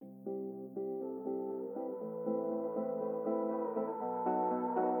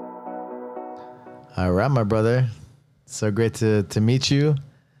All right, my brother. So great to meet you.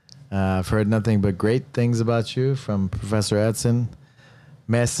 I've heard nothing but great things about you from Professor Edson,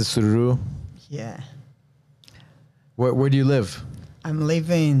 Mestre Sururu. Yeah. Where do you live? I'm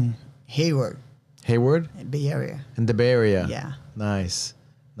living Hayward, Hayward? Bay Area. In the Bay Area? Yeah. Nice.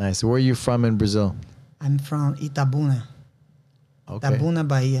 Nice. Where are you from in Brazil? I'm from Itabuna. Okay. Itabuna,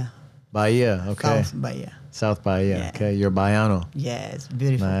 Bahia. Bahia. Okay. South Bahia. South Bahia. Yeah. Okay. You're Baiano. Yeah, it's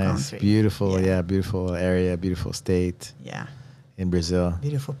beautiful Nice. country. Beautiful. Yeah. Beautiful area. Beautiful state Yeah. in Brazil.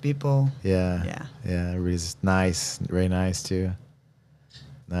 Beautiful people. Yeah. Yeah. Yeah. It's nice. Very nice too.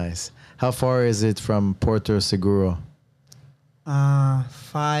 Nice. How far is it from Porto Seguro?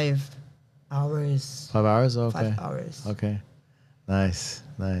 5 hours. 5 hours? Okay. 5 hours. Okay. Nice.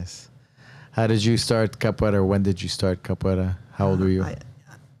 Nice. How did you start capoeira? When did you start capoeira? How old were you?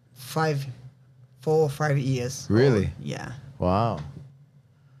 4 or 5 years. Really? Old. Yeah. Wow.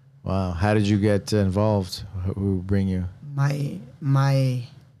 Wow. How did you get involved? Who bring you? My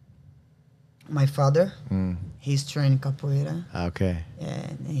father, he's trained capoeira, Okay.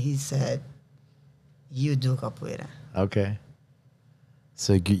 and he said, "You do capoeira." Okay.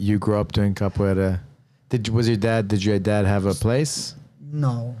 So you grew up doing capoeira. Did your dad have a place?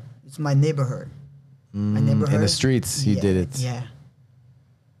 No, it's my neighborhood. My neighborhood. In the streets, he Yeah, did it. Yeah.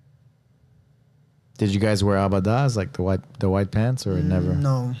 Did you guys wear abadas, like the white pants, or never?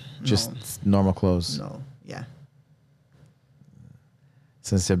 No. Just normal clothes. No. Yeah.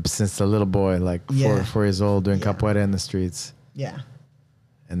 Since the little boy, like Yeah. 4 years old, doing Yeah. capoeira in the streets, Yeah.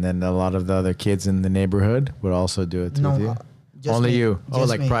 and then a lot of the other kids in the neighborhood would also do it No. with you. Just Only me. you. Just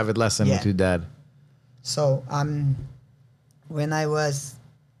Like me. private lesson Yeah. with your dad. So when I was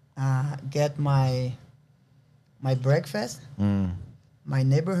get my breakfast, my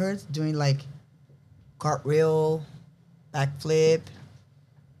neighborhood doing like cartwheel, backflip.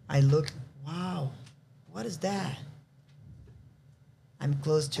 I look, wow, what is that? I'm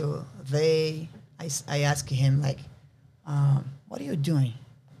close to I ask him like, what are you doing?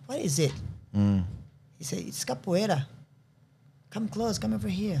 What is it? He said, it's capoeira. Come close, come over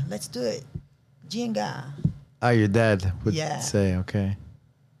here. Let's do it. Jinga. Oh, your dad would Yeah. say, okay.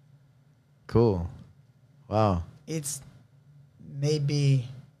 Cool. Wow. It's maybe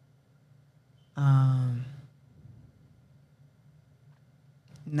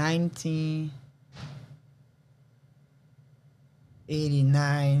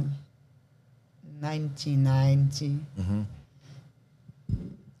 1989, 1990.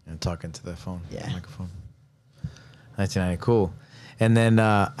 And talking to the phone. Yeah. Microphone. 1990. Cool. And then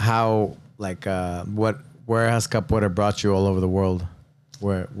where has capoeira brought you all over the world?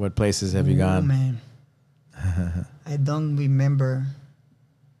 What places have you Oh, gone? man. I don't remember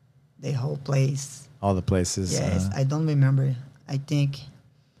the whole place. All the places. Yes, I don't remember. I think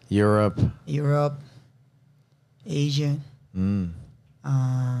Europe. Europe, Asia,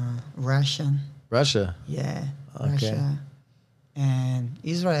 Russia. Russia. Yeah, Okay. Russia, and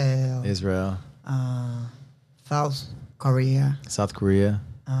Israel, Israel. South Korea, South Korea.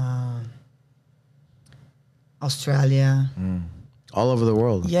 Australia. All over the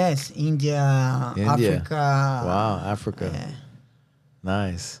world. Yes, India, India. Africa. Wow, Africa. Yeah.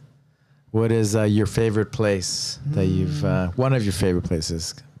 Nice. What is your favorite place that you've one of your favorite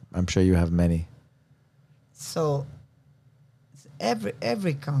places? I'm sure you have many. So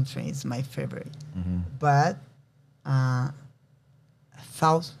every country is my favorite, but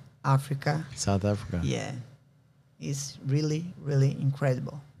South Africa, South Africa. yeah, is really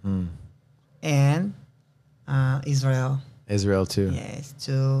incredible, and Israel, Israel too. yes,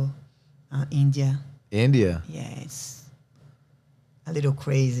 to India, India. yes, a little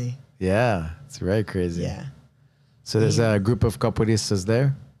crazy, Yeah, it's very crazy. yeah. So there's a group of capoeiristas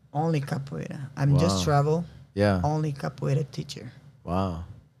there? Only capoeira. I'm Wow. just travel. Yeah. Only capoeira teacher. Wow.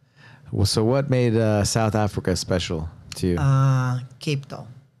 Well, so what made South Africa special to you? Cape Town.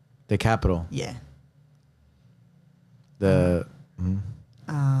 The capital. Yeah. The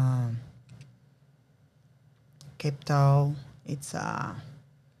Cape Town. It's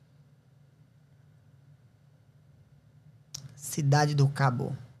Cidade do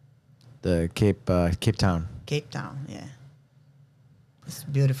Cabo. the Cape Town. Cape Town. Yeah. It's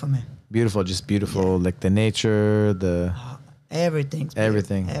beautiful, man. Beautiful, just beautiful. Yeah. Like the nature, the Everything's beautiful.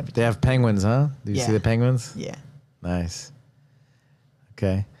 everything. Everything. They have penguins, huh? Do you see Yeah. the penguins? Yeah. Nice.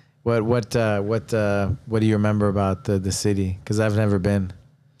 Okay. What do you remember about the city? Because I've never been.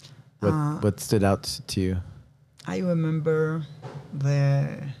 What stood out to you? I remember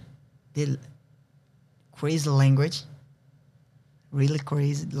the crazy language, really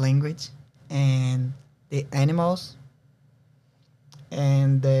crazy language, and the animals,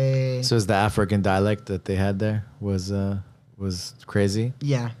 and So is the African dialect that they had there was crazy?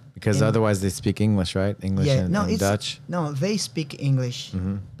 yeah. Because And- otherwise they speak English, right? English and it's Dutch. no, they speak English,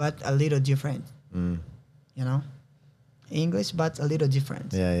 but a little different. Mm. You know, English, but a little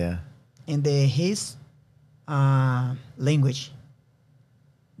different. Yeah, yeah. And his language,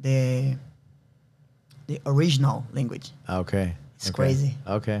 the original language, Okay. it's Okay. crazy,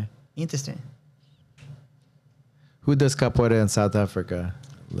 Okay. interesting. Who does capoeira in South Africa?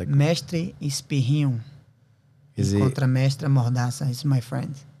 Like, Mestre Espirrinho, is he? Contramestre Mordaça is my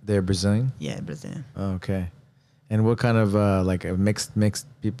friend. They're Brazilian. Yeah, Brazilian. Oh, okay. And what kind of like a mixed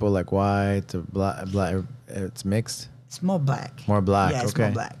people, like white or black? It's mixed. It's more black. More black. Yeah, it's okay.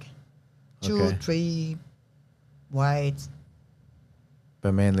 more black. Two, Okay. 3 white,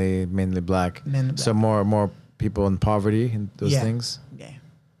 But mainly black. mainly black. So more people in poverty and those Yeah. things. Yeah.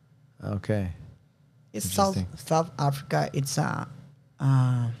 Okay. It's Interesting. South Africa. It's a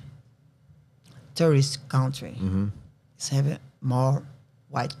tourist country. Mm-hmm. It's having more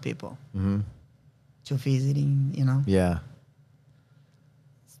white people Mm-hmm. to visiting. You know, Yeah.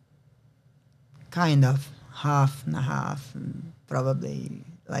 kind of half and a half, probably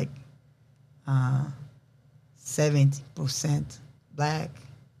like 70% black,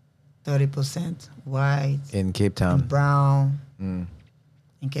 30% white, In Cape and Town. brown Mm.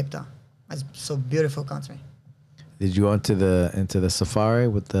 in Cape Town. It's so beautiful country. Did you go into the safari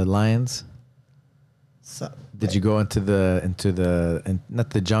with the lions? So Did you go into not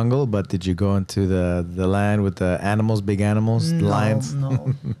the jungle, but did you go into the land with the animals, big animals, the lions?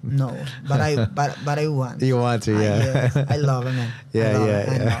 No. But I want. You want to, yeah. Yes, I love it, man.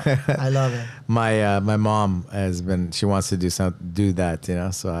 Yeah. I love it. My mom she wants to do that, you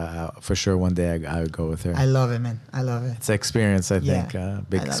know. So I for sure one day I would go with her. I love it, man. I love it. It's an experience, I Yeah, think,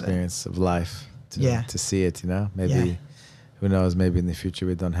 big I love it. experience of life Yeah. to see it, you know. Maybe Yeah. who knows? Maybe in the future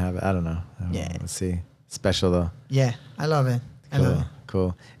we don't have it. I don't know. Yeah. Let's see. Special though. Yeah, I love it. I Cool. love it.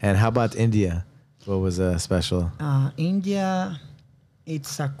 Cool. And how about India? What was special? India,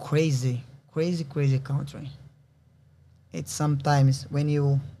 it's a crazy country. It's sometimes when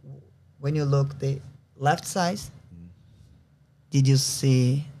you look the left side, did you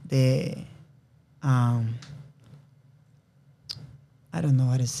see the I don't know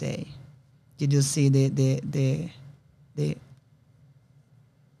how to say. Did you see the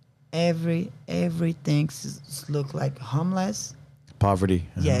everything look like homeless? Poverty.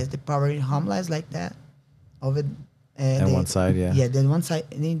 Yes, the poverty homeless like that. Over And one side, yeah. Yeah, then one side,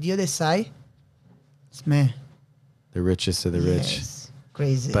 and then the other side, it's man. The richest of the rich. Yes,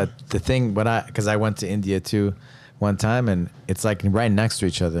 crazy. But the thing, because I went to India too one time, and it's like right next to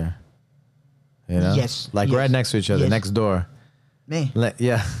each other. You know? Yes, Like yes, right next to each other, yes. next door. man,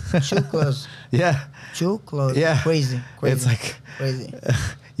 Yeah. too close, Yeah. too close. Yeah. Crazy. It's like crazy.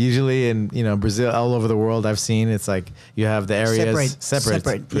 usually in Brazil, all over the world, I've seen it's like you have the areas separate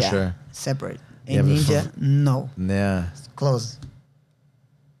for yeah, sure. Separate. Yeah, In but India, no, Yeah. it's close,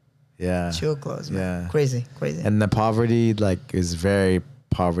 Yeah. too close. Man. Yeah. Crazy. And the poverty is very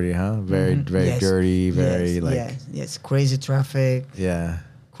poverty, huh? Very very Yes, dirty, very yes, crazy traffic, yeah.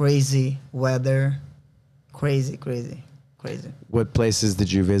 crazy weather, crazy. What places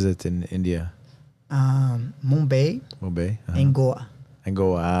did you visit in India? Mumbai Mumbai and Goa. and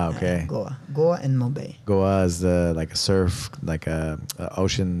Goa. Ah, okay. Goa and Mumbai. Goa is like a surf, like a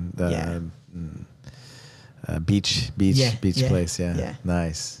ocean, Yeah. beach Yeah, place. Yeah. yeah.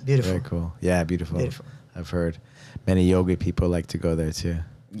 Nice. Beautiful. Very cool. Yeah, beautiful. Beautiful. I've heard many yogi people like to go there too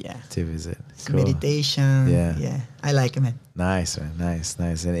Yeah. to visit. It's Cool. meditation. Yeah. Yeah. I like it, man. Nice, man.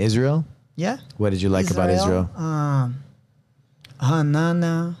 Nice. And Israel? Yeah. What did you like about Israel?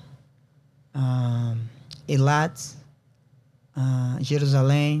 Hanana, Eilat,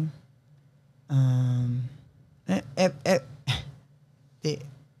 Jerusalem, the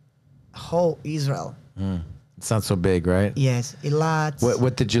whole Israel. It's not so big, right? Yes, Eilat.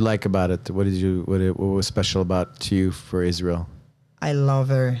 What did you like about it? What was special about to you for Israel? I love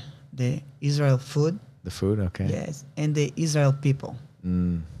the Israel food. The food, okay. Yes, and the Israel people.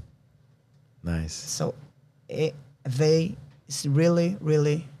 Nice. So it's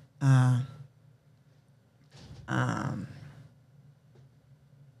really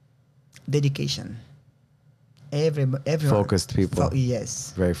dedication. Everyone Focused people.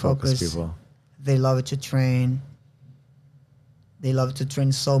 Yes, Very focused people. They love to train. They love to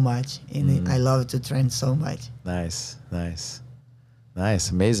train so much, and I love to train so much. Nice.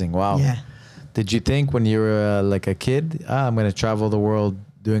 Amazing. Wow. Yeah. Did you think when you were like a kid, I'm going to travel the world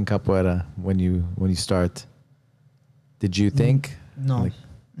doing capoeira when you start? Did you think? No, Like-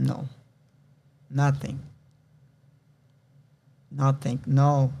 no, nothing. nothing.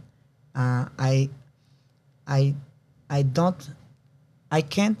 No, uh, I I I don't. I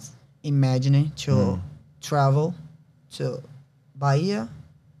can't imagine to travel to Bahia,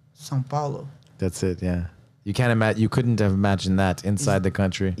 São Paulo. That's it. Yeah. You can't imagine. You couldn't have imagined that inside the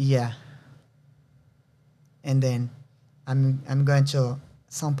country. Yeah. And then I'm going to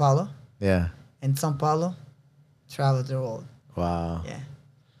São Paulo, Yeah. and São Paulo, travel the world. Wow. Yeah.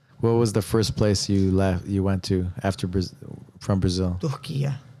 What was the first place you left? You went to after from Brazil? Turkey.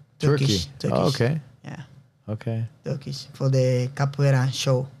 Turkey. Turkish. Oh, okay. Yeah. Okay. Turkish for the capoeira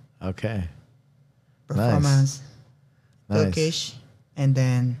show Okay. performance. Nice. Turkish, and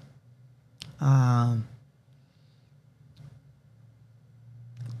then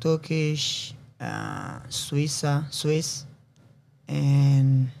Turkish, Swiss,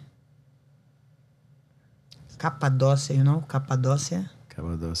 and Cappadocia. You know Cappadocia?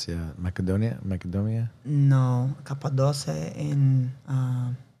 Cappadocia, Macedonia, No, Cappadocia in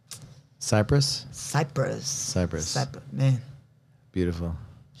Cyprus. Cyprus. Man, Beautiful.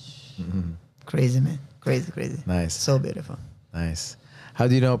 Mhm. crazy man, crazy. Nice. So beautiful. Nice. How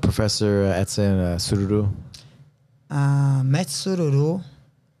do you know Professor Edson Sururu? Matt Sururu,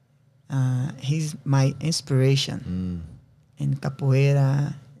 he's my inspiration in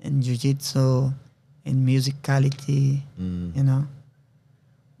capoeira, in jiu-jitsu, in musicality. You know,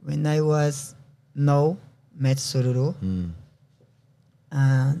 when I was Matt Sururu,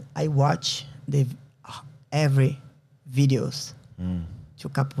 I watch every videos to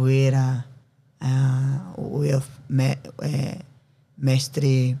capoeira with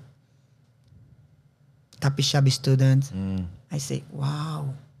mestre Capixaba student. I say,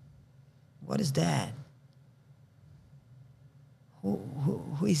 wow, what is that?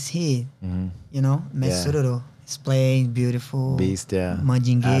 Who is he? You know, Messururu is playing beautiful. Beast, yeah.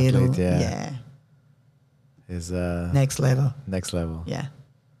 Mandingueiro, Athlete, yeah. yeah. Is Next level. next level. Yeah.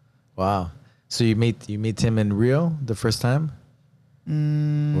 Wow. So you meet him in Rio the first time?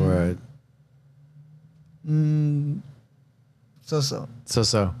 Or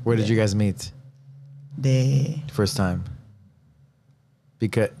So. Where did you guys meet The first time?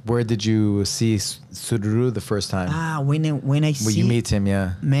 Because where did you see Sururu the first time? when I When see you meet him,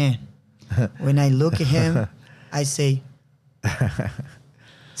 yeah. man, when I look at him, I say,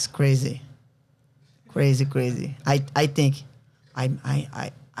 it's crazy. I think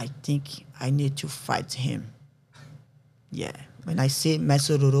I think I need to fight him. Yeah. When I see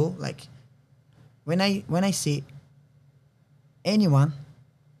Messururu, like when I see anyone,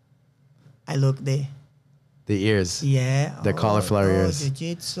 I look the ears. yeah, The cauliflower ears.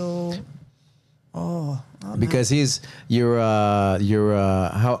 jiu-jitsu. Because you're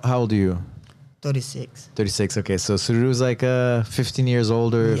how old are you? 36. 36. Okay, so Sururu's like 15 years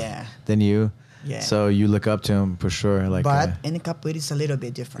older Yeah. than you. Yeah. So you look up to him for sure. Like, But in capoeira it's a little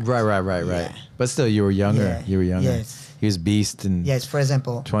bit different. right. Yeah. But still, you were younger. Yeah. You were younger. Yes. He was beast and Yes, for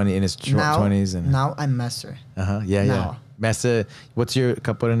example, 20 in his 20s and now I'm master. yeah. now. Master, what's your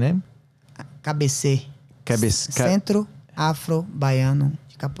capoeira name? KBC. Centro Afro Baiano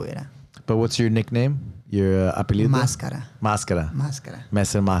de Capoeira. But what's your nickname? Your apelido? Máscara. Máscara.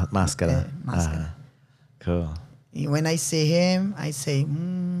 Mestre Máscara. Máscara. Cool. When I see him, I say,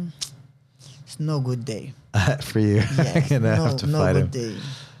 it's no good day. For you. Yes, And I no, have to no fight good him. day.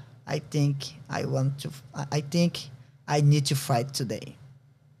 I think I need to fight today.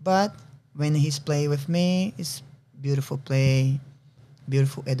 But when he's playing with me, it's beautiful play,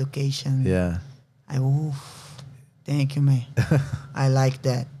 beautiful education. Yeah. Thank you, man. I like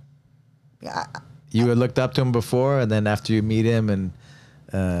that. You had looked up to him before, and then after you meet him, and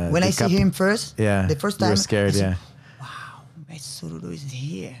When I see him first, yeah, the first you time, were scared, I said, yeah. wow, Messururu is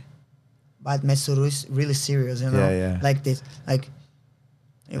here. But Messururu is really serious, you know? Yeah. Like this, like,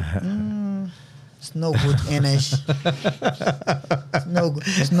 it's no good energy.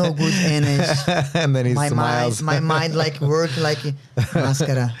 It's no good energy. And then he smiles. My mind like work like,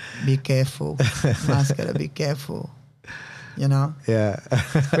 Máscara, be careful. Máscara, be careful. You know? Yeah.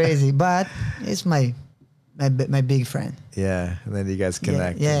 Crazy, but it's my big friend. Yeah. And then you guys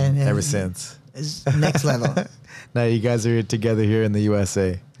connect. Yeah. Ever since. It's next level. Now you guys are together here in the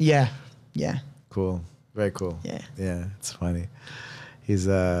USA. Yeah. Cool. Very cool. Yeah. Yeah. It's funny. He's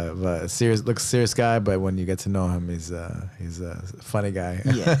a serious guy, but when you get to know him, he's a funny guy.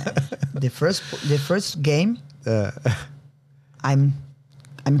 Yeah. The first game, I'm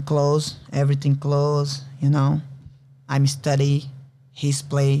close, everything close, you know. I'm study his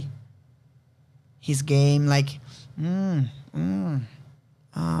play, his game, like,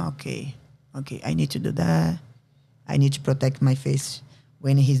 okay, I need to do that. I need to protect my face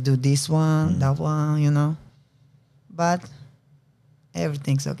when he's do this one, that one, you know. But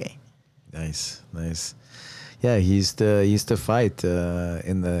Everything's okay. Nice, nice. Yeah, he used to fight he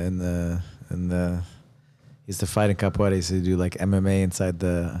used to fight in capoeira. He used to do like MMA inside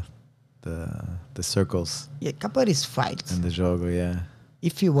the circles Yeah, capoeira is fight. and the jogo. Yeah,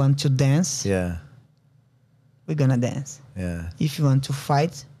 If you want to dance, yeah, we're gonna dance. yeah. If you want to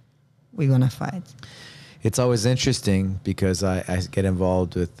fight, we're gonna fight. It's always interesting because I get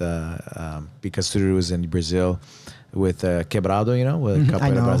involved with because Sururu was in Brazil with Quebrado, with Mhm, I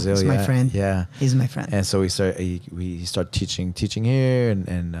Capoeira know. Brazil. He's yeah, my friend. Yeah, He's my friend. and so he started teaching here,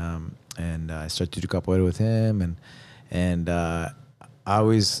 and I started to do capoeira with him, and I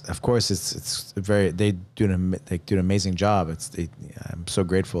always, of course, it's very they do an amazing job. I'm so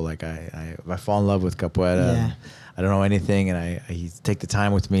grateful. Like I fall in love with capoeira. Yeah. And I don't know anything, and he take the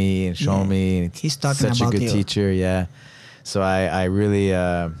time with me and show Yeah. me. And He's talking such about a good you. teacher. Yeah. So I really,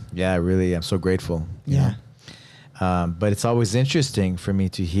 I'm so grateful. you Yeah. know. But it's always interesting for me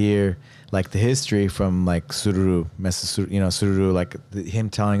to hear like the history from like Sururu, Sururu, like him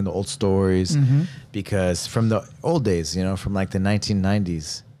telling the old stories, Mhm. because from the old days, from like the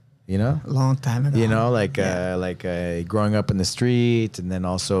 1990s, Long time ago. like Yeah. growing up in the street, and then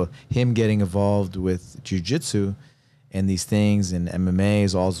also him getting involved with jiu-jitsu and these things and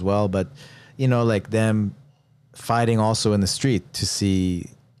MMAs all as well, but like them fighting also in the street to see.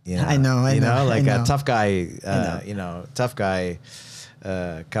 I know, I know, like I know. a tough guy, know. tough guy,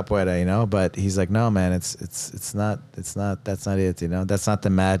 capoeira, but he's like, no, man, it's not, that's not it, that's not the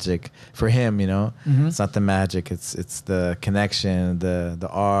magic for him, Mhm. it's not the magic, it's the connection, the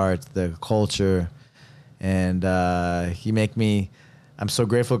art, the culture, and I'm so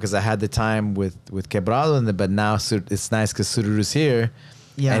grateful because I had the time with Quebrado, but now it's nice because Sururu's here.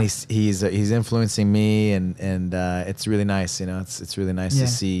 Yeah. And he's influencing me, and it's really nice, it's really nice Yeah.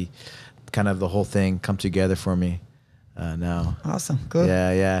 to see kind of the whole thing come together for me now. Awesome. Good.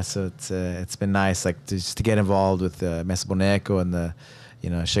 Yeah. So it's been nice, like just to get involved with Mestre Boneco and the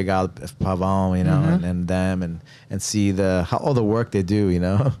Chegado Pavão, Mhm. and them, and see all the work they do,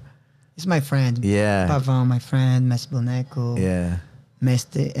 He's my friend. Yeah. Pavão, my friend. Mestre Boneco. Yeah.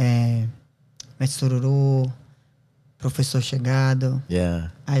 Mestre Sururu. Professor Chegado. Yeah.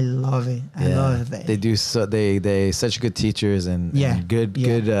 I love it. I love that. They do they such good teachers, and Yeah, good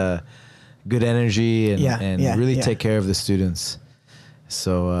yeah. good energy, and Yeah, really yeah. take care of the students.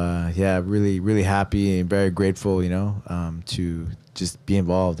 So really, really happy and very grateful, to just be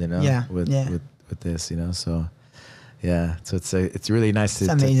involved, Yeah, with yeah. with this, so yeah, so it's really nice It's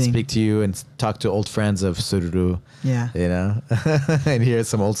to amazing. speak to you and talk to old friends of Sururu, Yeah. and hear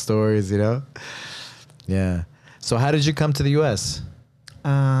some old stories, Yeah. So how did you come to the U.S.?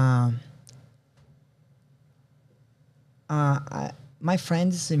 My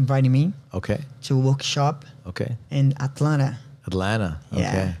friends invited me Okay. to workshop Okay. in Atlanta, Atlanta. Okay.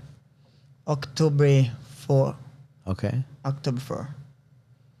 Yeah. October 4. Okay. October 4.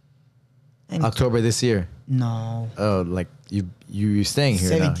 And October this year. No, Oh, like you're staying here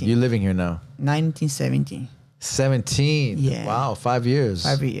 17. now. You're living here now. 1970. 17. Yeah. Wow. 5 years.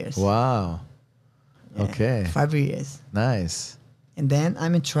 5 years. Wow. Yeah, Okay. 5 years. Nice. And then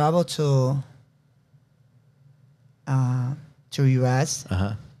I'm in travel to US,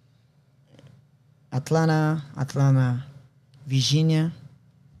 Uh-huh. Atlanta, Virginia,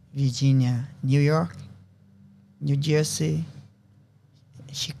 New York, New Jersey,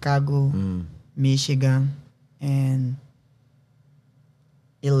 Chicago, Mm. Michigan, and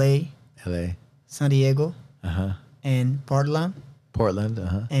LA, LA. San Diego, Uh-huh. and Portland, Portland.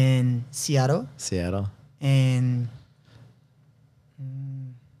 Uh-huh. and Seattle, Seattle. and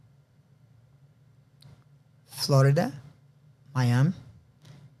Florida, Miami.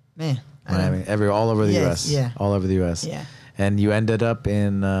 Man, I don't- Miami. All over the Yes, US. yeah. All over the US. Yeah. And you ended up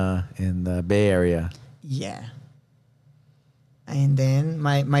in the Bay Area. Yeah. And then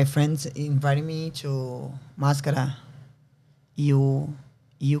my friends invited me to Máscara. You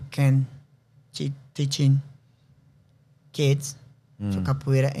can teaching kids to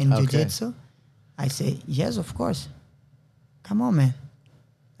capoeira and Okay. jiu-jitsu. I say, yes, of course. Come on, man.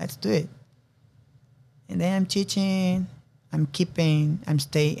 Let's do it. And then I'm teaching, I'm staying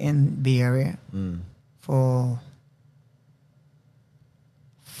in Bay Area Mm. for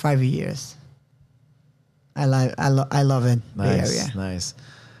 5 years. I love it, Bay Nice. Area. Nice.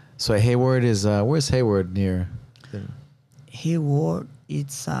 So Hayward is where's Hayward near? Hayward,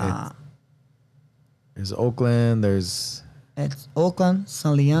 it's There's Oakland. There's it's Oakland,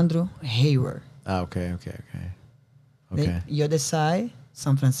 San Leandro, Hayward. okay. The other side,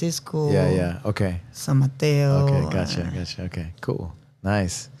 San Francisco. Yeah. Okay. San Mateo. Okay. Gotcha. Okay. Cool.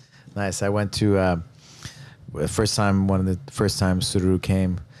 Nice. I went to one of the first times Sururu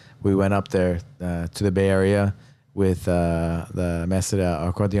came, we went up there to the Bay Area with the Mestre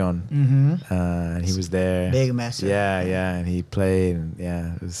Accordion, and he was there. Big master. Yeah, and he played,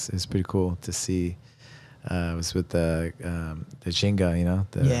 and it was pretty cool to see. It was with the Jinga, you know,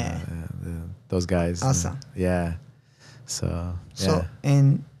 those guys. Awesome. Yeah. So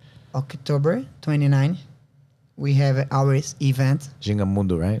in October 29, we have our event. Jinga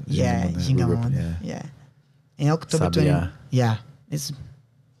Mundo, right? Jinga Mundo. Yeah. In October 20. Yeah, it's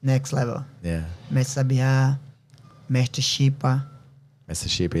next level. Yeah. Mestre Sabiá, Mestre Shipa. Mestre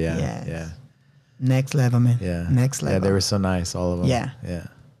Shipa, yeah. Next level, man. Yeah. Next level. Yeah, they were so nice, all of them. Yeah.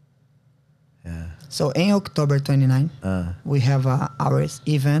 Yeah. So in October 29, we have our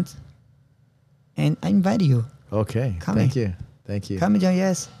event, and I invite you. Okay. Thank you. Come, John.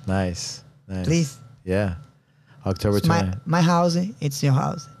 Yes. Nice. Please. Yeah. October It's 20. my house. It's your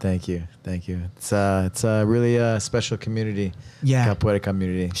house. Thank you. It's a really special community. Yeah. Capoeira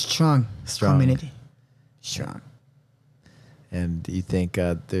community. Strong community. Strong. And you think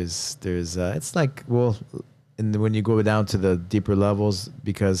there's it's like, well, when you go down to the deeper levels,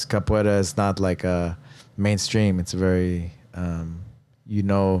 because capoeira is not like a mainstream. It's very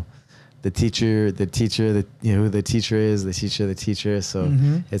the teacher, who the teacher is, the teacher. So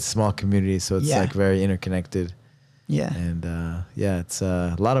it's a small community. So it's like very interconnected. Yeah. And it's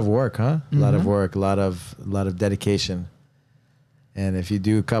a lot of work, huh? A lot of work, a lot of dedication. And if you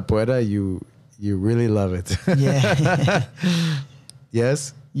do capoeira, you really love it. Yeah.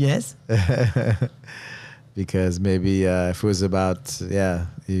 Yes? Yes. Because maybe if it was about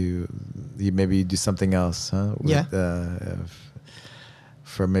you maybe do something else, huh?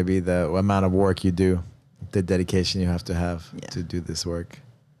 For maybe the amount of work you do, the dedication you have to do this work.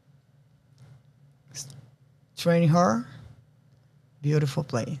 Training hard, beautiful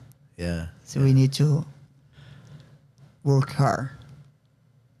play. Yeah. So we need to work hard.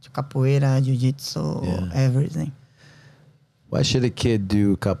 Capoeira, jiu-jitsu, everything. Why should a kid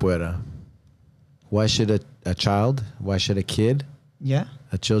do capoeira? Why should a child? Why should a kid? Yeah.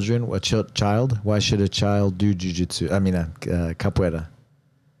 A child? Why should a child do jiu-jitsu? I mean, capoeira.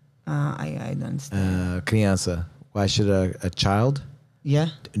 I don't understand. Criança. Why should a child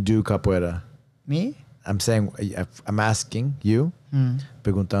do capoeira? Me? I'm asking you,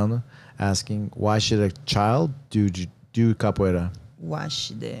 perguntando, asking, why should a child do capoeira? Why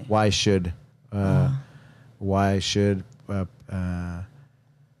should?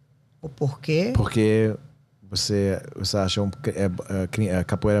 O porquê? Porque você acha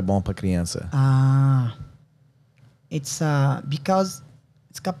capoeira é bom para criança? It's because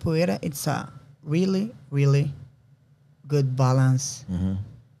it's capoeira. It's a really, really good balance.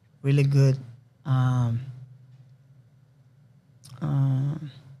 Really good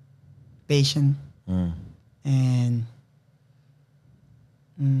patient and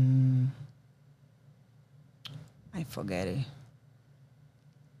I forget it.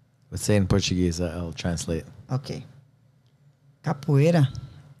 Let's say in Portuguese. I'll translate. Ok. Capoeira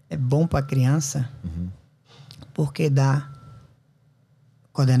é bom para criança porque dá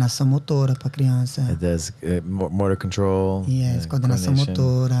coordenação motora para criança. It does motor control. Yes, coordenação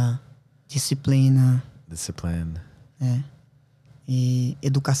motora, disciplina. Discipline. E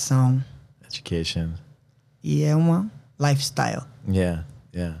educação. Education. E é uma lifestyle. Yeah.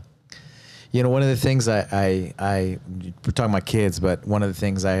 You know, one of the things we're talking about kids, but one of the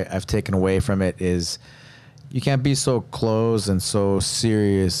things I've taken away from it is you can't be so close and so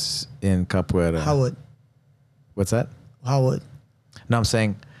serious in capoeira. How would? What's that? How would? No, I'm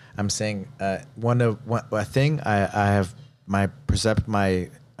saying one thing I have my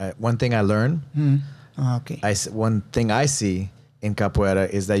one thing I learned. Okay. One thing I see in capoeira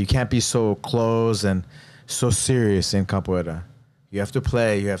is that you can't be so close and so serious in capoeira. You have to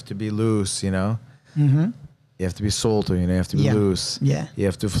play. You have to be loose. You know. You have to be solto. You know. You have to be loose. Yeah. You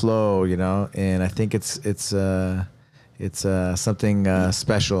have to flow. You know. And I think it's something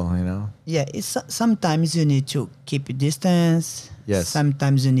special. You know. Yeah. It's sometimes you need to keep a distance. Yes.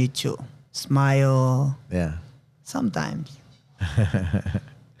 Sometimes you need to smile. Yeah. Sometimes.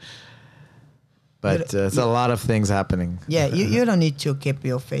 But it's a lot of things happening. Yeah. You don't need to keep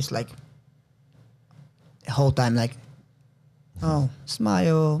your face like the whole time like. Oh,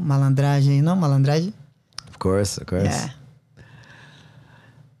 smile, malandragem, you know malandragem? Of course.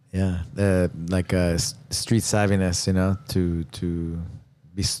 Yeah. Like street savviness, you know, to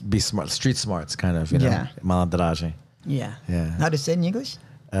be smart, street smarts, kind of, you know, malandragem. Yeah. How do you say in English?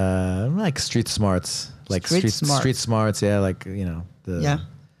 Like street smarts, like street smarts. Yeah, like, you know,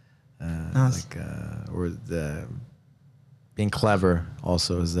 or Being clever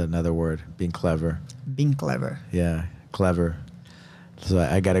also is another word. Being clever. Being clever. Yeah, clever. So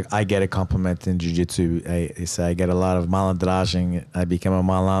I get a compliment in jiu-jitsu. I say I get a lot of malandragem. I become a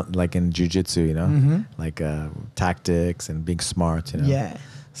malandro like in jiu-jitsu, you know, like tactics and being smart, you know. Yeah.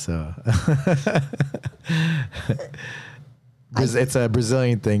 So it's a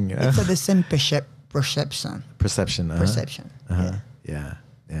Brazilian thing. It's the same perception. Perception. Perception. Yeah.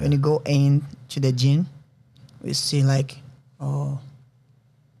 When you go into the gym, we see like, oh,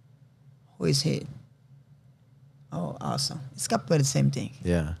 who is he? Oh, awesome. It's capoeira the same thing.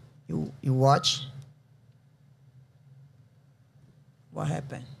 Yeah. You watch. What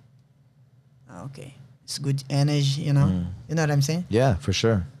happened? Okay. It's good energy, you know? You know what I'm saying? Yeah, for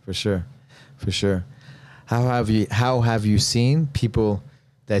sure. How have you seen people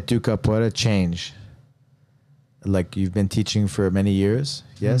that do capoeira change? Like you've been teaching for many years,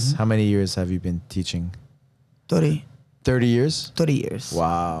 yes? How many years have you been teaching? 30 years? 30 years.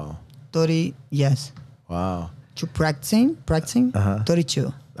 Wow. 30, yes. Wow. To practicing,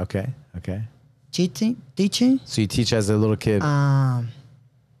 32. Okay. Teaching, So you teach as a little kid.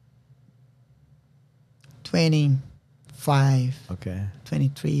 25. Okay.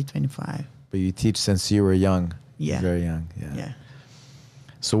 23, 25. But you teach since you were young. Yeah. Very young. Yeah. Yeah.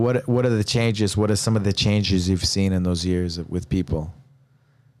 So what are the changes? What are some of the changes you've seen in those years with people?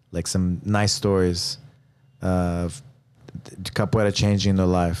 Like some nice stories of capoeira changing their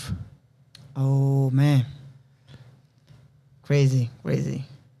life. Oh, man. Crazy.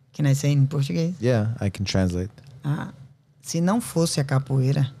 Can I say in Portuguese? Yeah, I can translate. Se não fosse a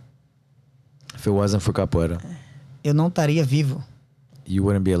capoeira, If it wasn't for capoeira, eu não estaria vivo. you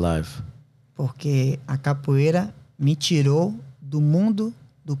wouldn't be alive. Porque a capoeira me tirou do mundo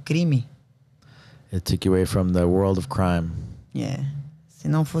do crime. It took you away from the world of crime. Yeah. Se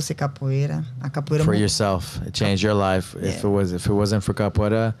não fosse capoeira, a capoeira For yourself, it changed your life. Yeah. If it wasn't for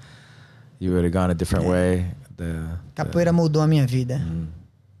capoeira, you would have gone a different way. Capoeira mudou a minha vida.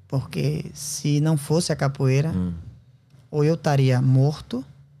 Porque se não fosse a capoeira, ou eu estaria morto,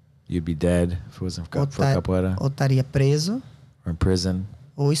 You'd be dead if it wasn't for capoeira. Ou estaria preso, Or in prison,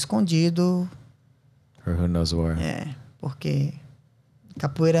 ou escondido. or who knows where. Porque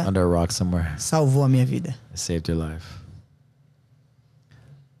capoeira Under a rock somewhere. salvou a minha vida. It saved your life.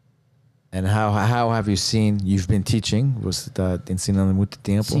 And how have you seen? You've been teaching. Você está ensinando há muito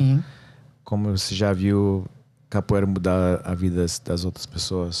tempo. Sim. Como você já viu capoeira mudar a vida das outras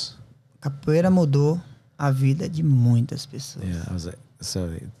pessoas? Capoeira mudou a vida de muitas pessoas. Yeah, I was like, so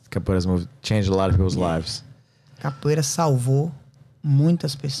capoeira's changed a lot of people's lives. Capoeira salvou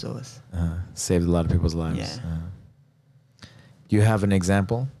muitas pessoas. Saved a lot of people's lives. Yeah. Do you have an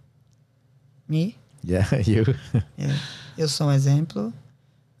example? Me? Yeah, you. Yeah. Eu sou um exemplo.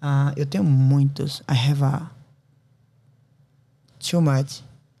 Eu tenho muitos. I have too much.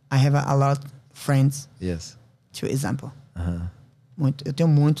 I have a lot of friends. Yes. To example. Eu tenho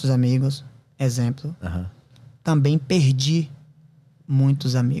muitos amigos. Exemplo. Também perdi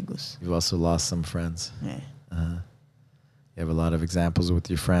muitos amigos. You've also lost some friends. Yeah. You have a lot of examples with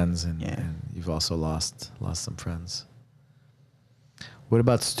your friends, and Yeah. you've also lost some friends. What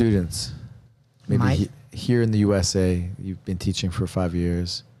about students? Maybe here in the USA, you've been teaching for 5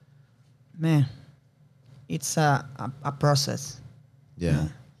 years. Man, it's a process. Yeah.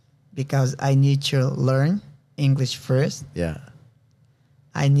 Because I need to learn English first. Yeah.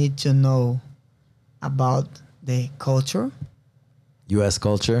 I need to know about the culture. U.S.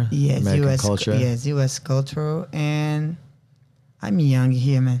 culture? Yes, American US culture? Yes, U.S. culture. And I'm young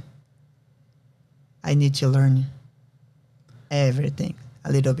here, man. I need to learn everything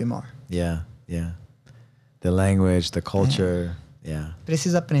a little bit more. Yeah, yeah. The language, the culture. Yeah.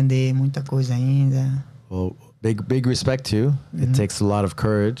 Preciso aprender muita coisa ainda. Well, big respect to you. It takes a lot of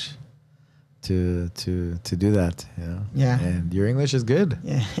courage to do that, you know? Yeah. And your English is good.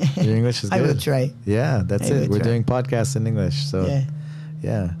 Yeah. Your English is good. I will try. Yeah, that's I it. will We're try. doing podcasts in English, so Yeah.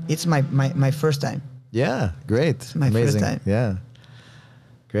 yeah. It's my first time. Yeah, great. my first Amazing. time. Yeah.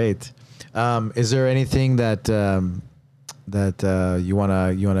 Great. Is there anything that you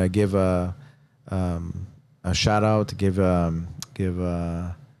wanna give a shout out, give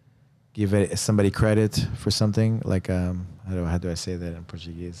somebody credit for something, like how do I say that in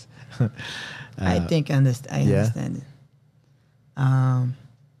Portuguese? I think I understand. Yeah? Understand it.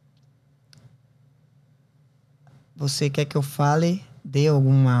 Você quer que eu fale? Dê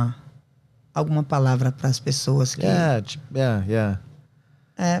alguma palavra para as pessoas que... Yeah.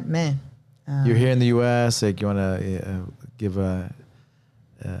 Man. You're here in the U.S. Like you wanna give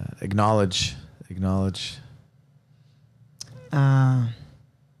acknowledge.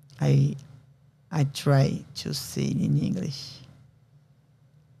 I try to say it in English.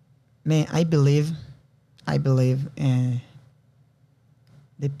 Man, I believe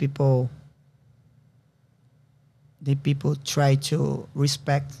the people try to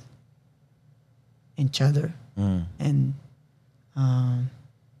respect each other and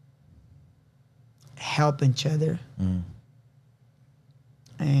help each other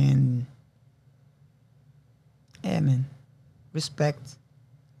and man, respect,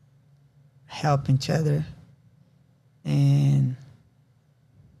 help each other, and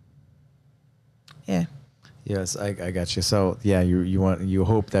yeah. Yes, I got you. So yeah, you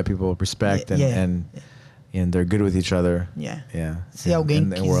hope that people respect and they're good with each other. Yeah. Yeah. Se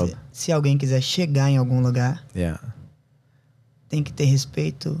alguém quiser chegar em algum lugar, yeah. Tem que ter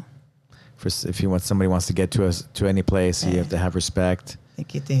respeito. If somebody wants to get to any place, you have to have respect. Tem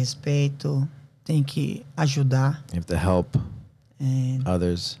que ter respeito, tem que ajudar. You have to help and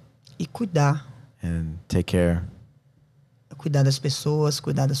others. E cuidar. And take care. Cuidar das pessoas,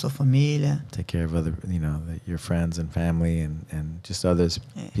 cuidar da sua família. Take care of other, your friends and family and just others,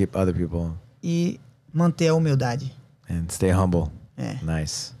 other people. E manter a humildade. And stay humble. É.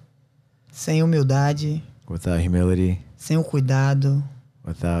 Nice. Sem humildade. Without humility. Sem o cuidado.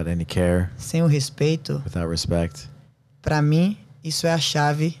 Without any care. Sem o respeito. Without respect. Para mim, isso é a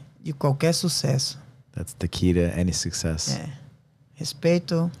chave de qualquer sucesso. That's the key to any success. É.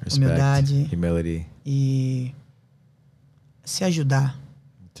 Respeito, respect, humildade. Humility. E se ajudar.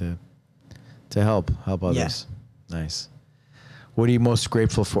 To help others. Yeah. Nice. What are you most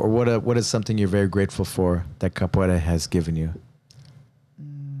grateful for? What is something you're very grateful for that capoeira has given you?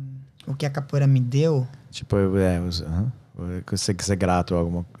 O que a capoeira me deu? Tipo, você é grato a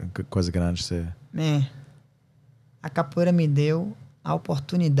alguma coisa grande? A capoeira me deu a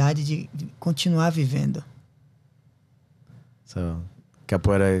oportunidade de continuar vivendo. So,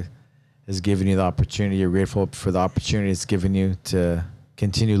 capoeira has given you the opportunity. You're grateful for the opportunity it's given you to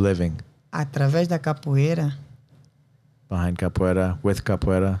continue living. Através da capoeira. Behind capoeira, with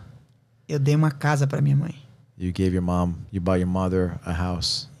capoeira. Eu dei uma casa para minha mãe. You bought your mother a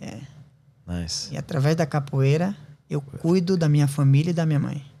house. É. Nice. E através da capoeira, eu cuido da minha família e da minha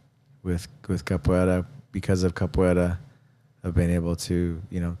mãe. With capoeira, because of capoeira, I've been able to,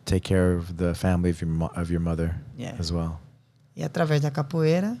 take care of the family of your mother as well. E através da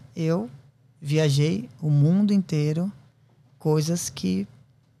capoeira, eu viajei o mundo inteiro, coisas que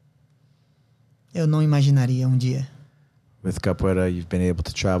eu não imaginaria um dia. With capoeira, you've been able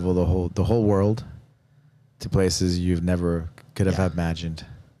to travel the whole world to places you've never could have imagined.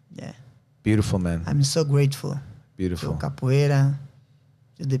 Yeah. Beautiful, man. I'm so grateful. Beautiful. To capoeira,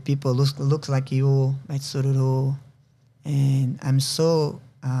 to the people looks like you, Metsururu, and I'm so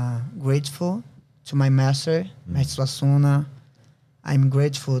grateful to my master, Mestre Suassuna. I'm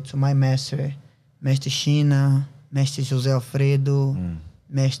grateful to my master, Mestre China, Mestre José Alfredo,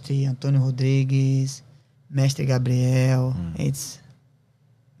 Mestre Antônio Rodrigues, Mestre Gabriel.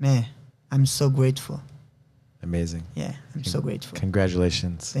 I'm so grateful. Amazing. Yeah, I'm so grateful.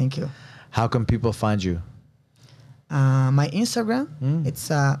 Congratulations. Thank you. How can people find you? My Instagram, it's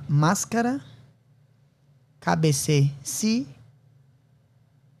Máscara KBC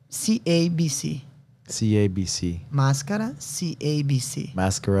CABC. CABC. Máscara CABC.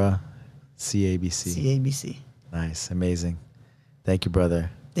 Máscara CABC. CABC. Nice, amazing. Thank you, brother.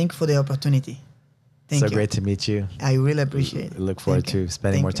 Thank you for the opportunity. Thank you. So great to meet you. I really appreciate it. Look forward to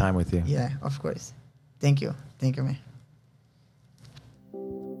spending more time with you. Yeah, of course. Thank you. Thank you, man.